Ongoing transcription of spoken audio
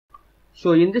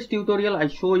So in this tutorial I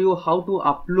show you how to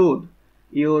upload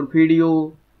your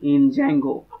video in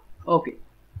Django. Okay,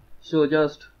 so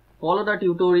just follow the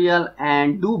tutorial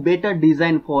and do better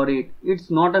design for it.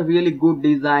 It's not a really good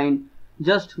design,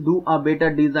 just do a better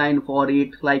design for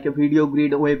it, like a video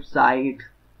grid website.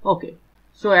 Okay,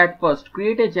 so at first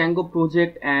create a Django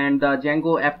project and the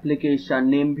Django application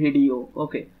name video.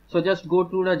 Okay, so just go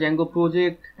to the Django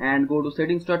project and go to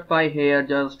settings.py. Here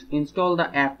just install the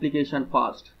application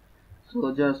first.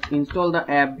 So just install the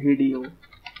app video.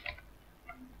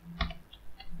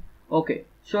 Okay,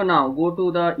 so now go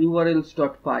to the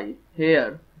urls.py.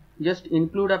 Here just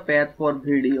include a path for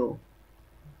video.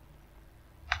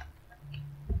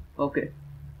 Okay,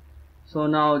 so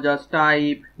now just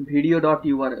type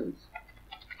video.urls.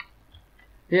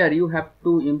 Here you have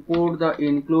to import the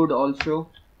include also.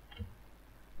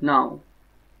 Now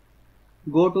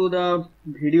go to the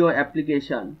video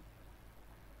application.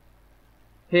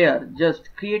 Here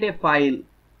just create a file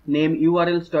name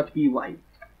urls.py.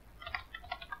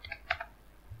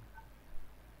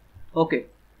 Okay,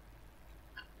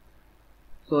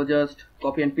 so just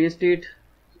copy and paste it,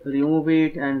 remove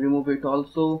it and remove it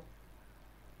also,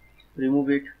 remove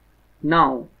it.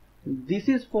 Now this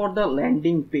is for the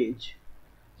landing page,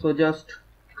 so just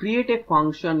create a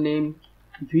function name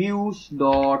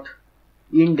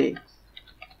views.index.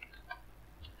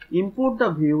 Import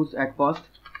the views at first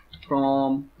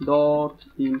from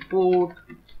 .import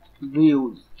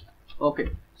views. Okay,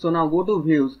 so now go to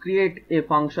views, create a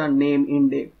function name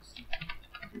index.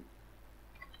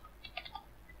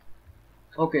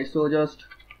 Okay, so just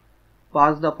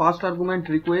pass the first argument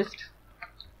request.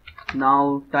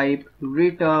 Now type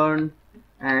return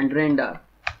and render,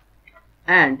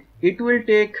 and it will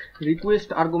take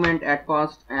request argument at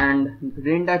first and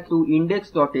render to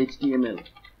index.html.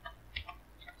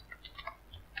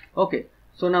 Okay,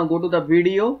 so now go to the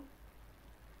video.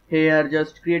 Here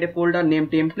just create a folder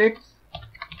named templates,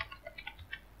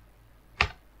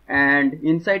 and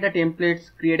inside the templates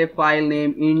create a file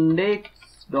name index.html.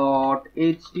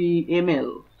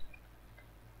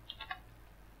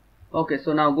 Okay,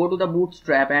 so now go to the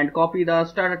bootstrap and copy the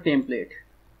starter template.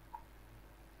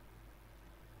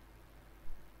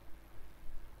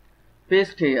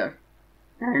 Paste here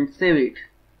and save it.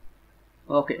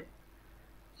 Okay,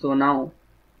 so now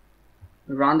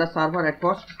run the server at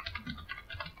first.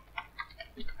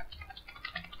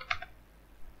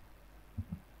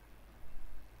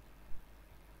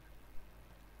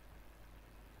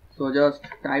 So just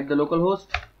type the localhost.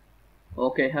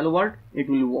 Okay, hello world, it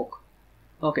will work.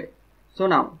 Okay, so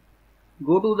now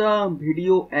go to the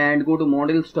video and go to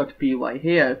models.py.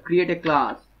 Here create a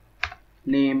class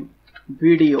name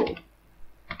video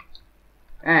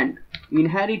and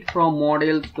inherit from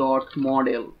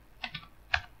models.model.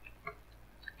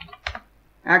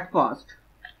 At first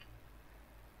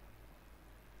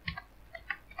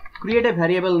create a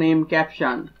variable name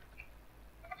caption,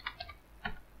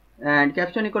 and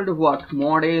caption equal to what?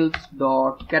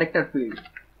 Models.character field.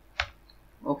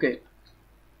 Okay,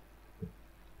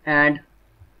 and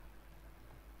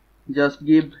just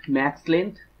give max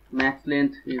length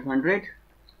is 100.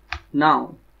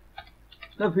 Now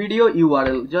the video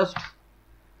URL, just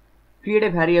create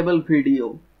a variable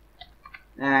video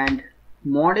and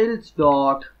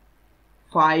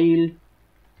models.file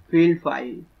field,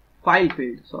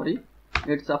 sorry,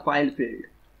 it's a file field.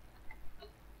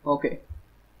 Okay,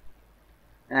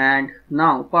 and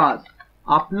now pass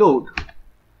upload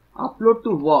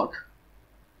to what?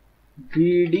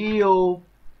 Video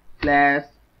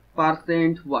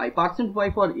 /%y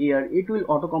for year. It will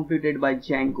auto completed by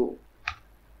Django.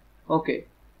 Okay,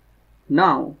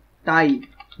 now type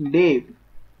def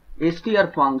str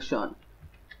function.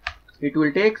 It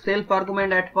will take self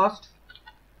argument at first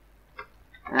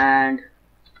and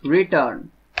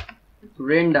return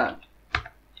render,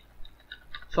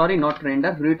 sorry, not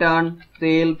render, return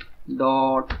self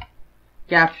dot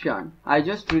caption. I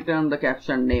just return the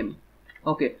caption name.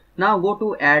 Okay, now go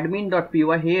to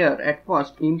admin.py. Here at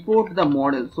first import the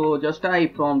model, so just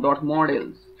type from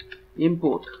 .models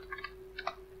import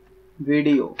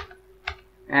video,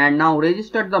 and now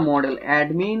register the model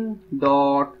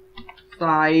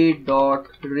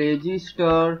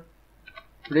admin.site.register.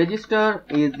 Register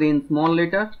is in small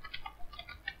letter,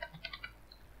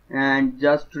 and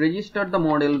just register the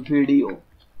model video.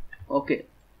 Okay,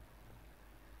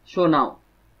 so now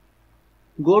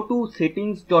go to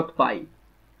settings.py.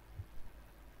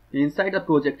 Inside the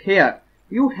project, here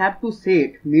you have to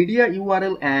set media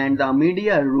URL and the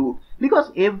media root,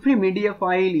 because every media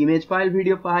file, image file,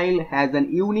 video file has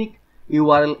an unique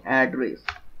URL address.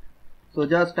 So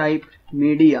just type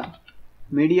media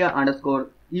underscore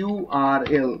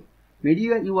URL.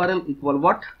 Media URL equal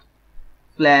what?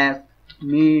 Slash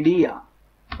media.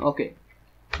 Okay.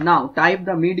 Now type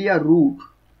the media root.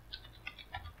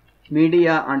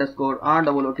 Media underscore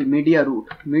ROOT media root.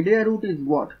 Media root is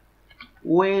what?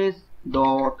 os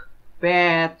dot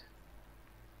path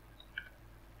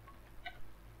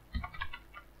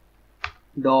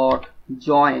dot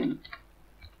join.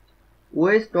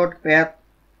 os dot path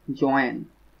join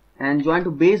and join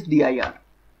to base dir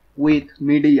with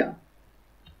media.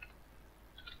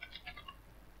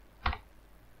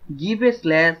 Give a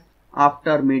slash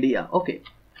after media. Okay.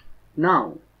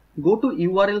 Now go to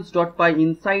urls.py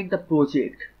inside the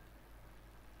project.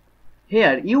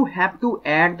 Here you have to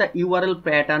add the URL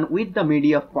pattern with the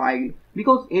media file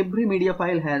because every media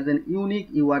file has an unique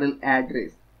URL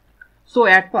address. So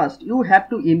at first you have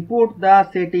to import the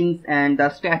settings and the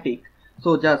static.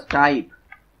 So just type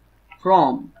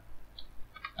from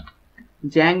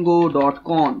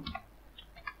django.conf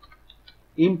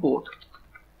import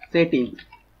settings.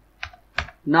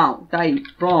 Now type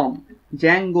from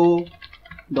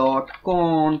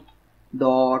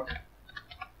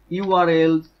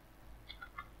django.conf.urls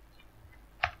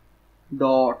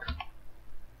dot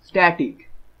static.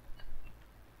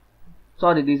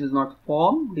 Sorry, this is not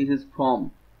from, this is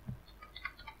from.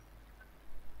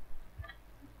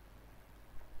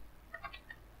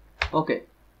 Okay.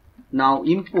 Now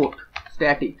import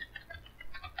static.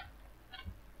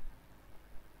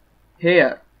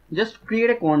 Here just create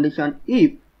a condition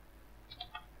if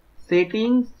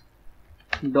settings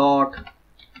dot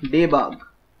debug.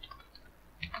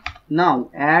 Now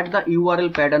add the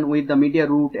URL pattern with the media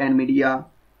root and media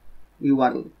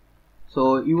URL.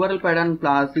 So URL pattern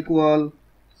plus equal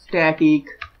static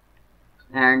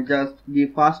and just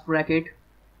give first bracket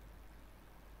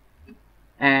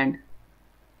and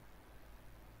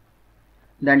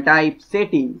then type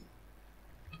settings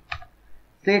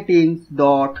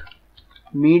dot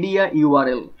media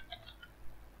URL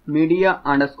media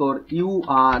underscore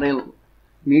URL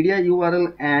media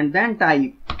URL and then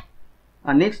type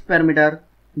a next parameter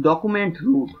document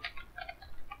root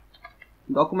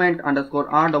document underscore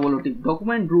ROOT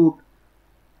document root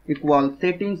equal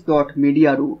settings dot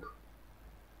media root.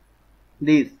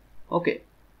 This. Okay.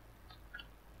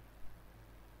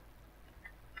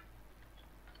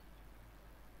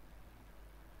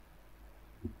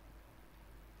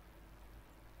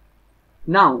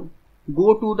 Now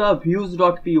go to the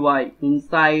views.py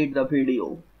inside the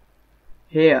video.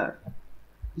 Here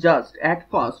just at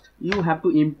first you have to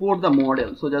import the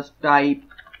model. So just type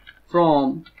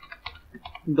from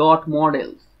dot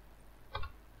models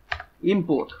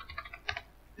import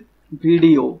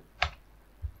video.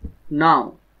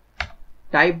 Now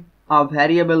type a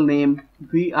variable name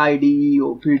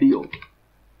video video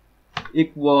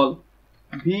equal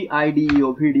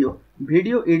video video.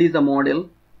 Video it is a model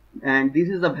and this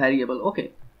is a variable.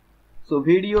 Okay, so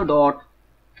video dot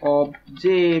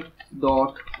object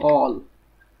dot all.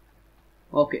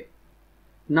 Okay,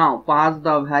 now pass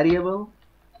the variable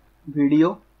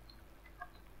video.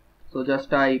 So just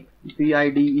type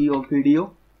video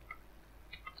video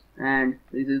and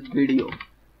this is video.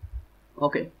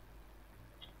 Okay,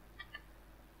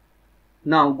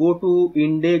 now go to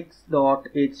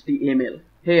index.html.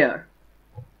 Here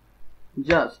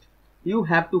just you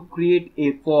have to create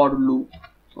a for loop.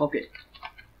 Okay,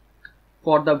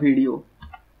 for the video.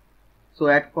 So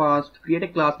at first create a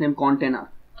class name container.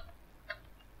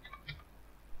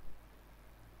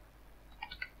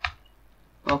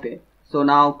 Okay, so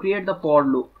now create the for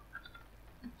loop.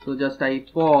 So just type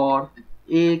for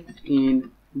x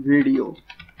in video.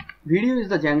 Video is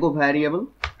the Django variable.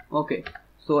 Okay,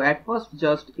 so at first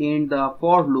just end the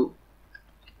for loop.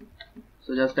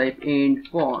 So just type end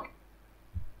for.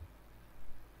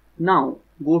 Now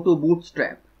go to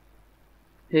Bootstrap.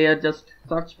 Here just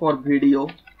search for video.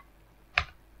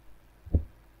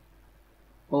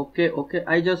 Okay,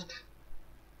 I just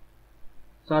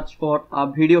search for a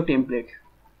video template.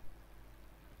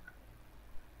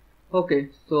 Okay,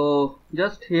 so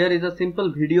just here is a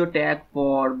simple video tag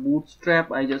for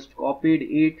Bootstrap. I just copied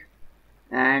it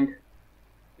and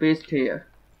paste here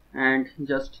and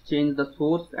just change the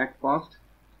source at first.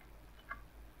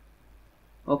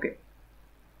 Okay,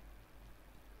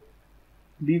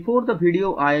 before the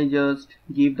video I just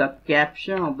give the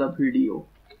caption of the video.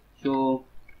 So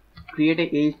create a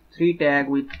h3 tag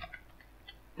with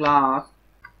class.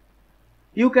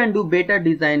 You can do better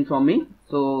design from me.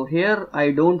 So here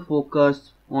I don't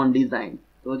focus on design.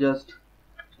 So just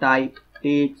type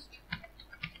text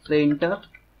center.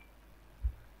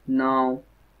 Now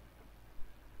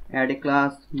add a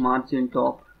class margin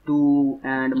top 2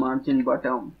 and margin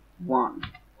bottom 1.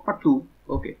 or 2.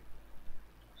 Okay,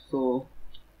 so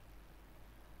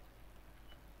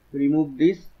remove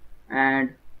this,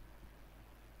 and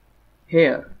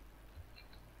here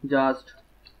just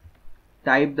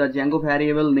type the Django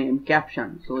variable name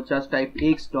caption. So just type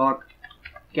x dot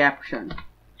caption.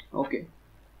 Okay,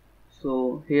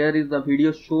 so here is the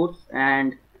video source,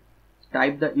 and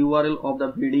type the URL of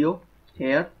the video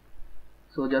here.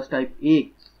 So just type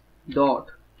x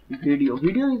dot video.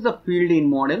 Video is a field in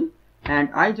model, and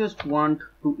I just want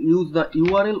to use the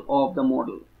URL of the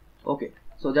model. Okay,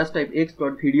 so just type x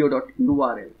dot video dot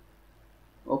URL.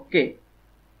 Okay,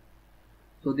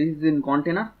 so this is in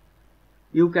container.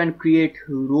 You can create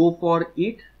row for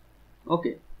it.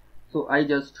 Okay, so I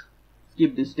just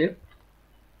skip this step.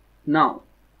 Now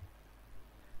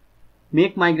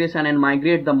make migration and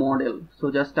migrate the model.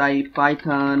 So just type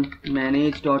python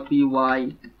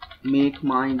manage.py make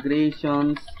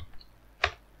migrations,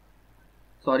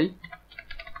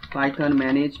 python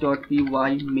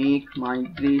manage.py make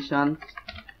migrations,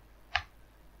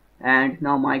 and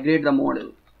now migrate the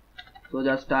model. So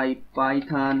just type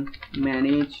python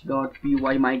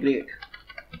manage.py migrate.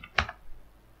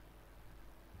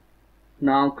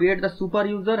 Now create the super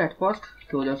user at first.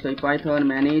 So just type python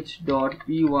manage.py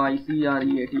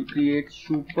create create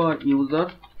super user,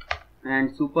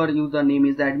 and super user name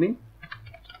is admin.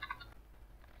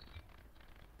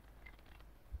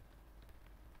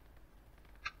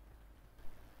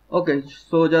 Okay,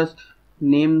 so just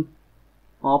name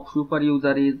of super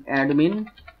user is admin.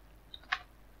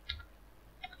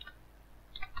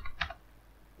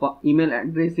 Email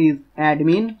address is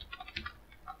admin.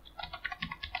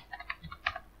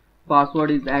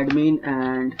 Password is admin,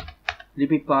 and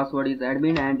repeat password is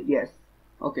admin, and yes.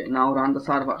 Okay, now run the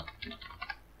server.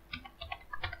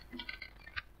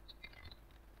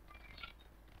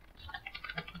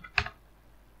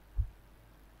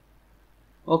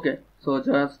 Okay, so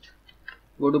just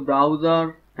go to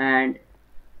browser and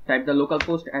type the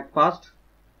localhost at first,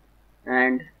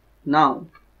 and now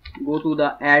go to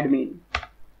the admin.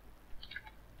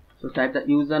 So type the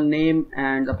username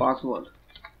and the password.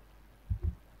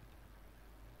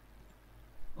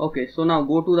 Okay, so now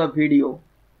go to the video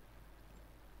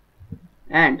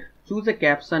and choose a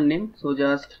caption name. So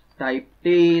just type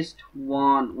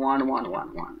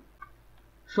test11111.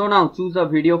 So now choose a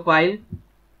video file.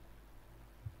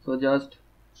 So just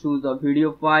choose the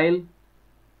video file.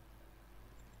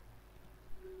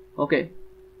 Okay,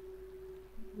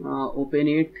 open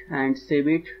it and save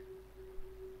it.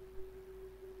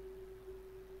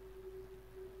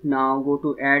 Now go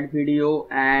to add video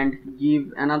and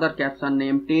give another caption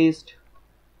name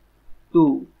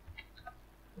test2.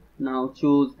 Now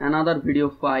choose another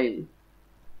video file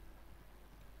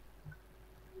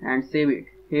and save it.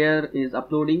 Here is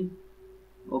uploading.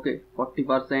 Okay,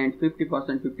 40%,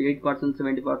 50%, 58%,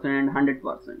 70%, and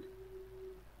 100%.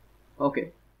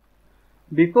 Okay,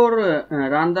 before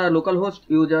run the localhost,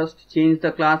 you just change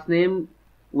the class name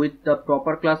with the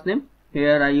proper class name.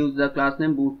 Here I use the class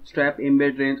name bootstrap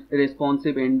embed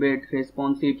responsive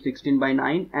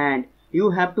 16:9, and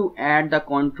you have to add the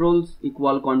controls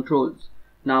equal controls.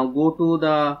 Now go to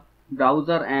the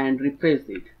browser and refresh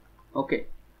it. Okay,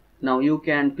 now you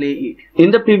can play it.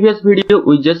 In the previous video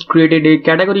we just created a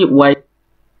category Y.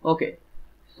 Okay,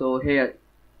 so here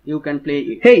you can play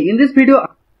it. Hey, in this video,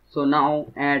 so now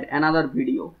add another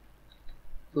video.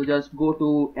 So just go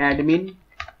to admin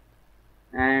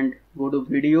and go to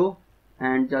video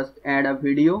and just add a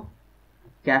video.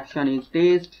 Caption is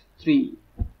test3.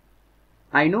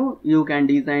 I know you can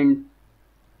design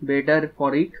better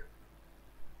for it.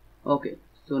 Okay,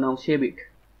 so now save it.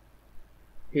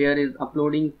 Here is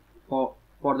uploading for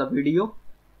the video.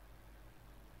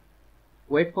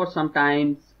 Wait for some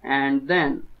time and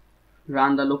then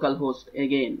run the localhost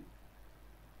again.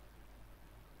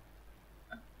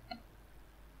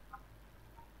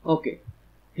 Okay,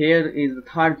 here is the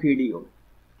third video.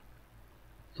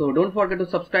 So don't forget to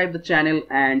subscribe the channel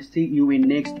and see you in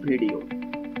next video.